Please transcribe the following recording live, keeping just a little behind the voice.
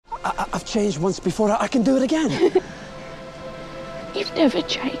I've changed once before, I can do it again. You've never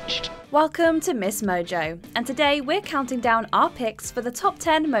changed. Welcome to MsMojo, and today we're counting down our picks for the top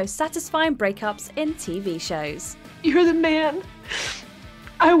 10 most satisfying breakups in TV shows. You're the man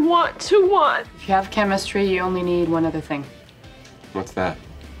I want to want. If you have chemistry, you only need one other thing. What's that?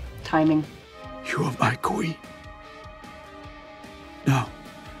 Timing. You are my queen. Now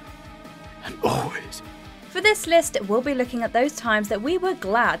and always. For this list, we'll be looking at those times that we were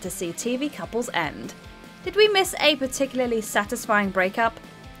glad to see TV couples end. Did we miss a particularly satisfying breakup?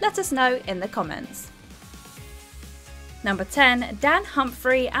 Let us know in the comments. Number 10, Dan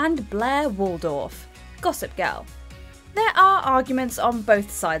Humphrey and Blair Waldorf, Gossip Girl. There are arguments on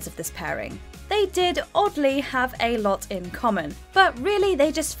both sides of this pairing. They did oddly have a lot in common, but really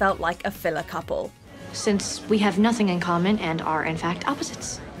they just felt like a filler couple. Since we have nothing in common and are in fact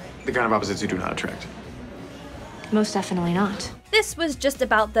opposites. The kind of opposites you do not attract. Most definitely not. This was just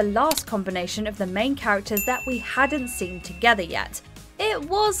about the last combination of the main characters that we hadn't seen together yet. It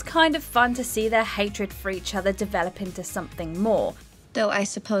was kind of fun to see their hatred for each other develop into something more. Though I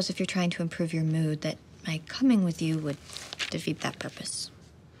suppose if you're trying to improve your mood, that my coming with you would defeat that purpose.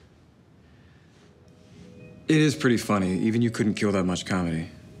 It is pretty funny. Even you couldn't kill that much comedy.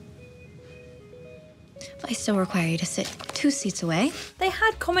 I still require you to sit 2 seats away. They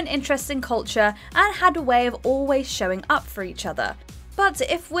had common interests in culture and had a way of always showing up for each other. But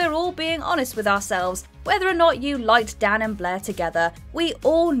if we're all being honest with ourselves, whether or not you liked Dan and Blair together, we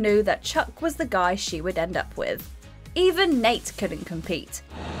all knew that Chuck was the guy she would end up with. Even Nate couldn't compete.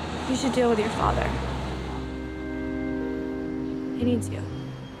 You should deal with your father. He needs you.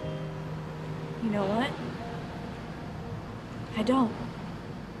 You know what? I don't.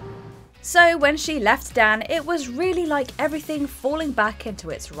 So when she left Dan, it was really like everything falling back into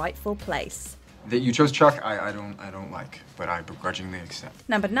its rightful place. That you chose Chuck, I don't like, but I begrudgingly accept.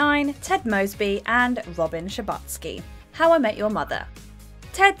 Number 9, Ted Mosby and Robin Scherbatsky, How I Met Your Mother.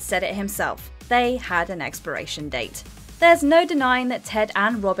 Ted said it himself, they had an expiration date. There's no denying that Ted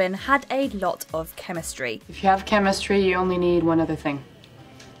and Robin had a lot of chemistry. If you have chemistry, you only need one other thing.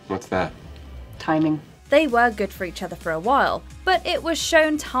 What's that? Timing. They were good for each other for a while, but it was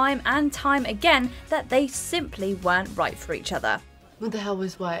shown time and time again that they simply weren't right for each other. What the hell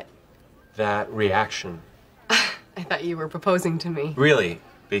was what? That reaction. I thought you were proposing to me. Really?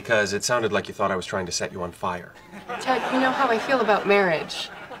 Because it sounded like you thought I was trying to set you on fire. Chuck, you know how I feel about marriage.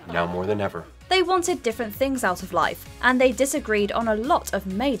 Now more than ever. They wanted different things out of life, and they disagreed on a lot of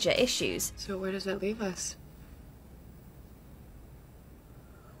major issues. So where does that leave us?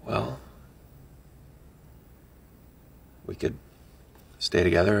 Well, we could stay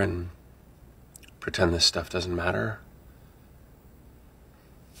together and pretend this stuff doesn't matter.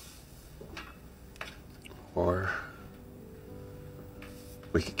 Or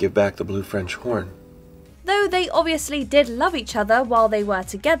we could give back the blue French horn. Though they obviously did love each other while they were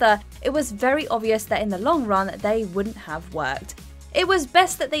together, it was very obvious that in the long run they wouldn't have worked. It was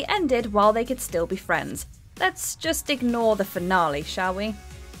best that they ended while they could still be friends. Let's just ignore the finale, shall we?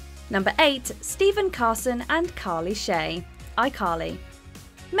 Number 8, Stephen Carson and Carly Shay, iCarly.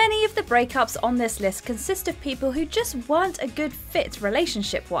 Many of the breakups on this list consist of people who just weren't a good fit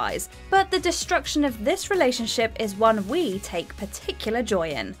relationship-wise, but the destruction of this relationship is one we take particular joy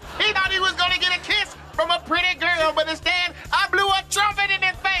in. He thought he was gonna get a kiss from a pretty girl, but instead, I blew a trumpet in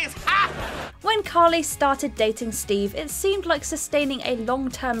his face! Ha! When Carly started dating Steve, it seemed like sustaining a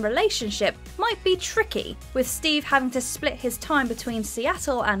long-term relationship might be tricky, with Steve having to split his time between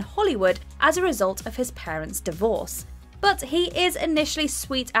Seattle and Hollywood as a result of his parents' divorce. But he is initially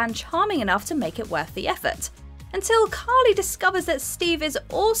sweet and charming enough to make it worth the effort. Until Carly discovers that Steve is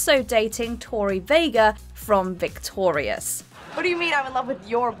also dating Tori Vega from Victorious. What do you mean I'm in love with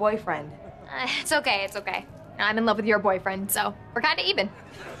your boyfriend? It's okay, it's okay. I'm in love with your boyfriend, so we're kinda even.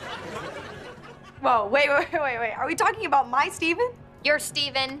 Whoa, wait. Are we talking about my Steven? You're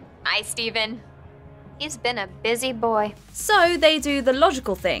Steven, I Steven. He's been a busy boy. So they do the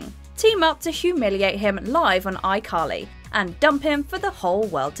logical thing. Team up to humiliate him live on iCarly and dump him for the whole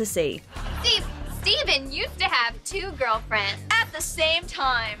world to see. Steven used to have 2 girlfriends at the same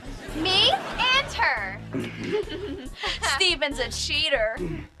time. Me and her. Steven's a cheater.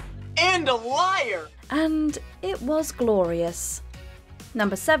 And a liar! And it was glorious.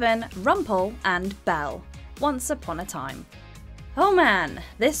 Number 7, Rumpel and Belle, Once Upon a Time. Oh man,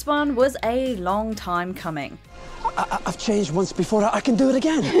 this one was a long time coming. I've changed once before, I can do it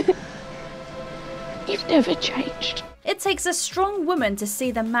again. You've never changed. It takes a strong woman to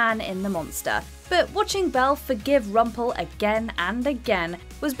see the man in the monster, but watching Belle forgive Rumpel again and again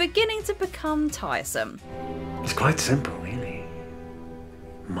was beginning to become tiresome. It's quite simple, really.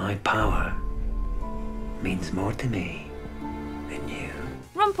 My power means more to me than you.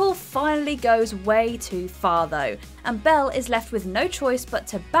 Rumpel finally goes way too far though, and Belle is left with no choice but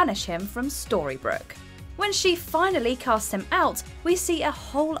to banish him from Storybrooke. When she finally casts him out, we see a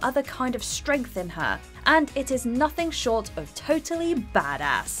whole other kind of strength in her, and it is nothing short of totally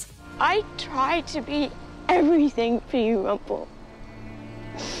badass. I tried to be everything for you, Rumpel.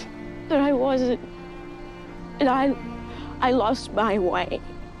 But I wasn't. And I lost my way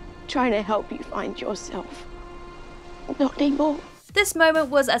trying to help you find yourself. Not anymore. This moment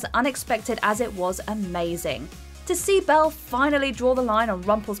was as unexpected as it was amazing. To see Belle finally draw the line on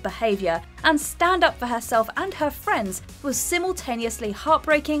Rumpel's behaviour and stand up for herself and her friends was simultaneously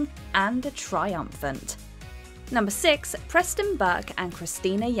heartbreaking and triumphant. Number 6. Preston Burke and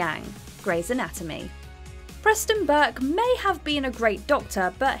Christina Yang, Grey's Anatomy. Preston Burke may have been a great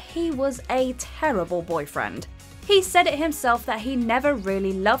doctor, but he was a terrible boyfriend. He said it himself that he never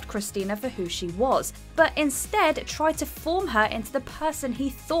really loved Christina for who she was, but instead tried to form her into the person he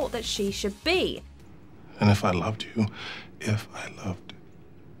thought that she should be. And if I loved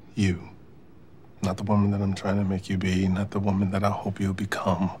you, not the woman that I'm trying to make you be, not the woman that I hope you'll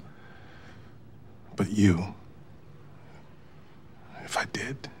become, but you, if I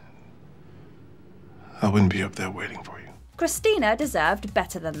did, I wouldn't be up there waiting for you. Christina deserved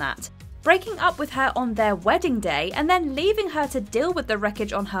better than that. Breaking up with her on their wedding day and then leaving her to deal with the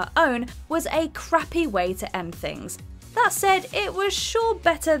wreckage on her own was a crappy way to end things. That said, it was sure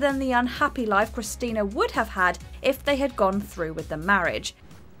better than the unhappy life Christina would have had if they had gone through with the marriage.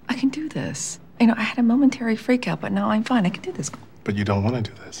 I can do this. You know, I had a momentary freak out, but now I'm fine. I can do this. But you don't want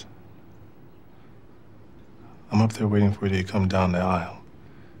to do this. I'm up there waiting for you to come down the aisle,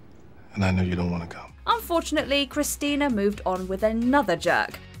 and I know you don't want to come. Unfortunately, Christina moved on with another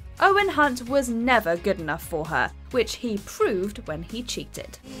jerk. Owen Hunt was never good enough for her, which he proved when he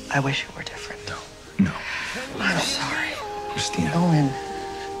cheated. I wish it were different. No. I'm sorry. Christina. Owen.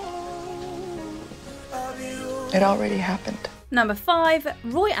 It already happened. Number 5.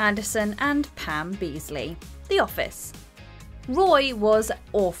 Roy Anderson and Pam Beasley, The Office. Roy was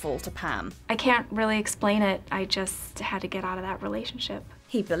awful to Pam. I can't really explain it. I just had to get out of that relationship.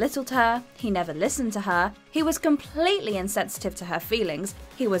 He belittled her, he never listened to her, he was completely insensitive to her feelings,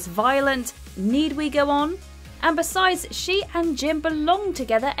 he was violent, need we go on? And besides, she and Jim belonged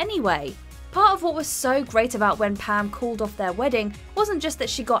together anyway. Part of what was so great about when Pam called off their wedding wasn't just that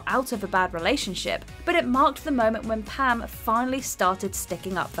she got out of a bad relationship, but it marked the moment when Pam finally started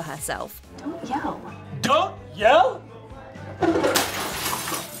sticking up for herself. Don't yell. Don't yell?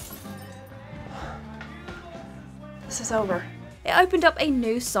 This is over. It opened up a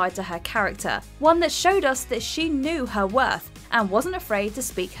new side to her character, one that showed us that she knew her worth and wasn't afraid to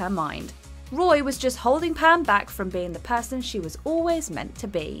speak her mind. Roy was just holding Pam back from being the person she was always meant to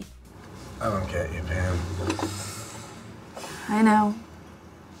be. I don't get you, Pam. I know.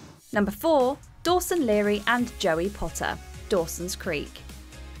 Number 4. Dawson Leary and Joey Potter, Dawson's Creek.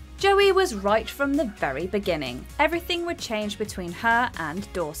 Joey was right from the very beginning. Everything would change between her and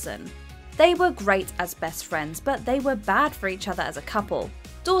Dawson. They were great as best friends, but they were bad for each other as a couple.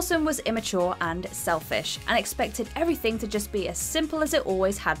 Dawson was immature and selfish, and expected everything to just be as simple as it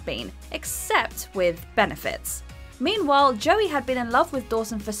always had been, except with benefits. Meanwhile, Joey had been in love with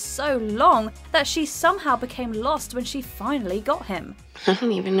Dawson for so long that she somehow became lost when she finally got him. I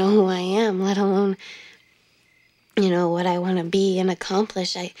don't even know who I am, let alone, what I want to be and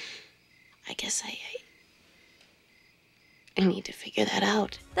accomplish. I guess I need to figure that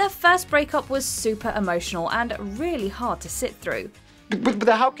out. Their first breakup was super emotional and really hard to sit through. But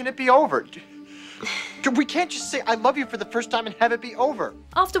how can it be over? We can't just say I love you for the first time and have it be over.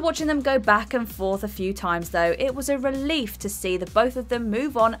 After watching them go back and forth a few times though, it was a relief to see the both of them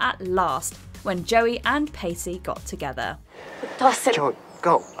move on at last when Joey and Pacey got together. Dawson. Joey,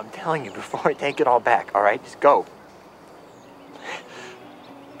 go. I'm telling you before I take it all back, all right? Just go.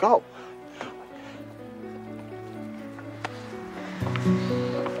 Go.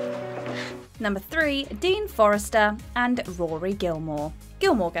 Number 3. Dean Forrester and Rory Gilmore,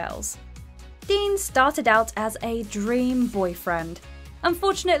 Gilmore Girls. Dean started out as a dream boyfriend.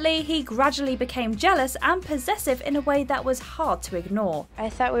 Unfortunately, he gradually became jealous and possessive in a way that was hard to ignore. I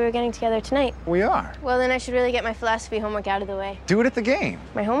thought we were getting together tonight. We are. Well, then I should really get my philosophy homework out of the way. Do it at the game.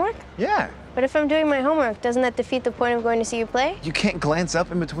 My homework? Yeah. But if I'm doing my homework, doesn't that defeat the point of going to see you play? You can't glance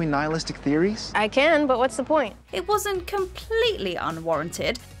up in between nihilistic theories? I can, but what's the point? It wasn't completely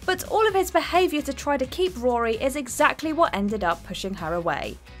unwarranted, but all of his behaviour to try to keep Rory is exactly what ended up pushing her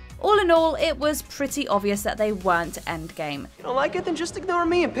away. All in all, it was pretty obvious that they weren't endgame. You don't like it? Then just ignore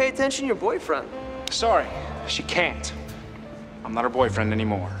me and pay attention to your boyfriend. Sorry, she can't. I'm I'm not her boyfriend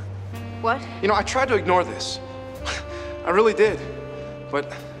anymore. What? You know, I tried to ignore this. I really did. But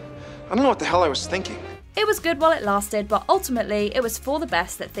I don't know what the hell I was thinking. It was good while it lasted, but ultimately it was for the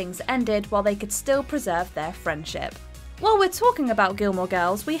best that things ended while they could still preserve their friendship. While we're talking about Gilmore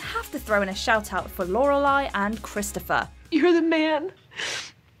Girls, we have to throw in a shout out for Lorelai and Christopher. You're the man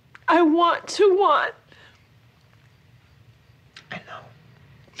I want to want. I know.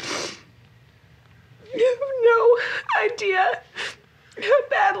 You have no idea how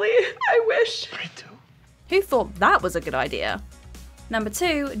badly I wish. I do. Who thought that was a good idea? Number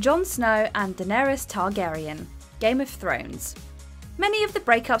 2, Jon Snow and Daenerys Targaryen, Game of Thrones. Many of the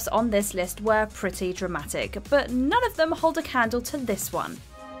breakups on this list were pretty dramatic, but none of them hold a candle to this one.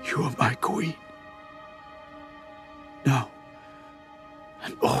 You are my queen. Now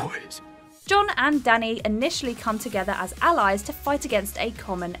and always. Jon and Dany initially come together as allies to fight against a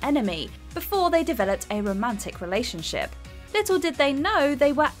common enemy, before they developed a romantic relationship. Little did they know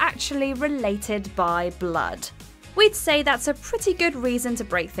they were actually related by blood. We'd say that's a pretty good reason to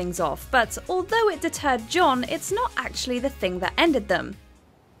break things off, but although it deterred Jon, it's not actually the thing that ended them.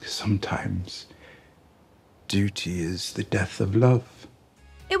 Sometimes duty is the death of love.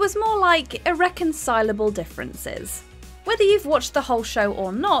 It was more like irreconcilable differences. Whether you've watched the whole show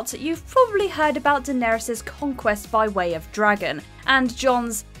or not, you've probably heard about Daenerys' conquest by way of dragon, and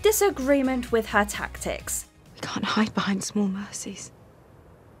Jon's disagreement with her tactics. We can't hide behind small mercies.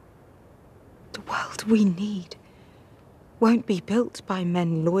 The world we need won't be built by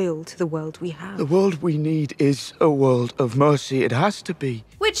men loyal to the world we have. The world we need is a world of mercy. It has to be.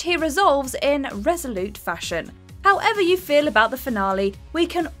 Which he resolves in resolute fashion. However you feel about the finale, we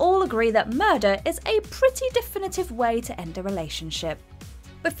can all agree that murder is a pretty definitive way to end a relationship.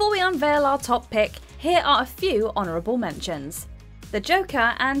 Before we unveil our top pick, here are a few honourable mentions. The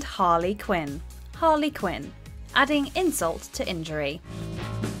Joker and Harley Quinn. Harley Quinn, adding insult to injury.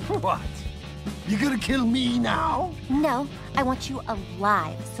 What? You gonna kill me now? No, I want you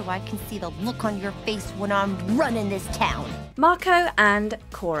alive so I can see the look on your face when I'm running this town. Marco and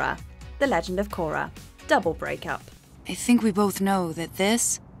Cora, The Legend of Korra, double breakup. I think we both know that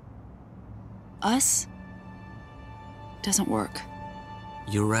us, doesn't work.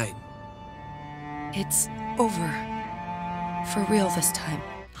 You're right. It's over. For real this time.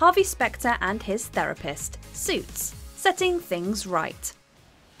 Harvey Specter and his therapist, Suits, setting things right.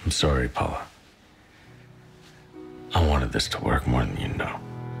 I'm sorry, Paula. I wanted this to work more than you know.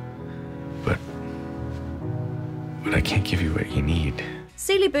 But I can't give you what you need.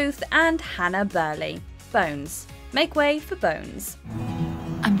 Celie Booth and Hannah Burley, Bones. Make way for Bones.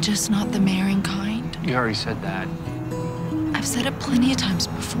 I'm just not the marrying kind. You already said that. I've said it plenty of times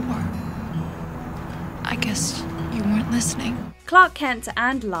before. I guess you weren't listening. Clark Kent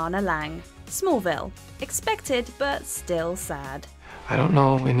and Lana Lang, Smallville. Expected, but still sad. I don't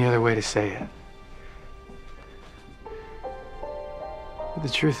know any other way to say it. But the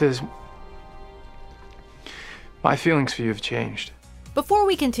truth is, my feelings for you have changed. Before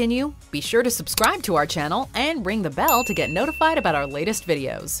we continue, be sure to subscribe to our channel and ring the bell to get notified about our latest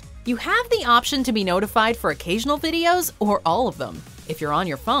videos. You have the option to be notified for occasional videos or all of them. If you're on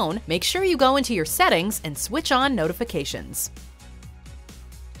your phone, make sure you go into your settings and switch on notifications.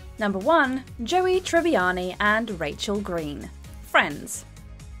 Number 1, Joey Tribbiani and Rachel Green, Friends.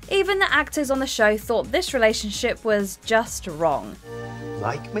 Even the actors on the show thought this relationship was just wrong.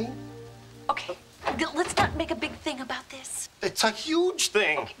 Like me? Okay, let's not make a big thing about this. It's a huge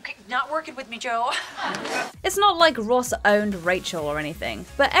thing. Okay, not working with me, Joe. It's not like Ross owned Rachel or anything,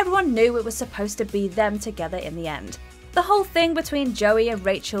 but everyone knew it was supposed to be them together in the end. The whole thing between Joey and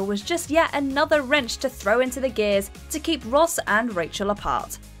Rachel was just yet another wrench to throw into the gears to keep Ross and Rachel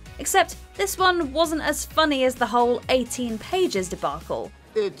apart. Except this one wasn't as funny as the whole 18 pages debacle.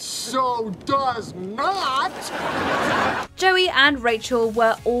 It so does not! Joey and Rachel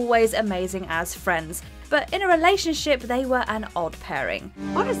were always amazing as friends, but in a relationship they were an odd pairing.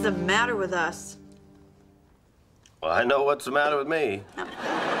 What is the matter with us? Well, I know what's the matter with me. No,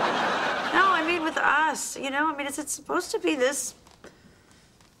 I mean with us, you know? I mean, is it supposed to be this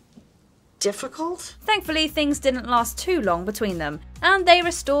difficult? Thankfully, things didn't last too long between them, and they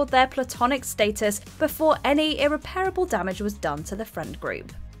restored their platonic status before any irreparable damage was done to the friend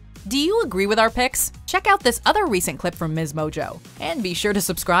group. Do you agree with our picks? Check out this other recent clip from MsMojo, and be sure to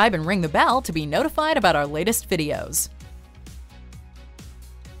subscribe and ring the bell to be notified about our latest videos.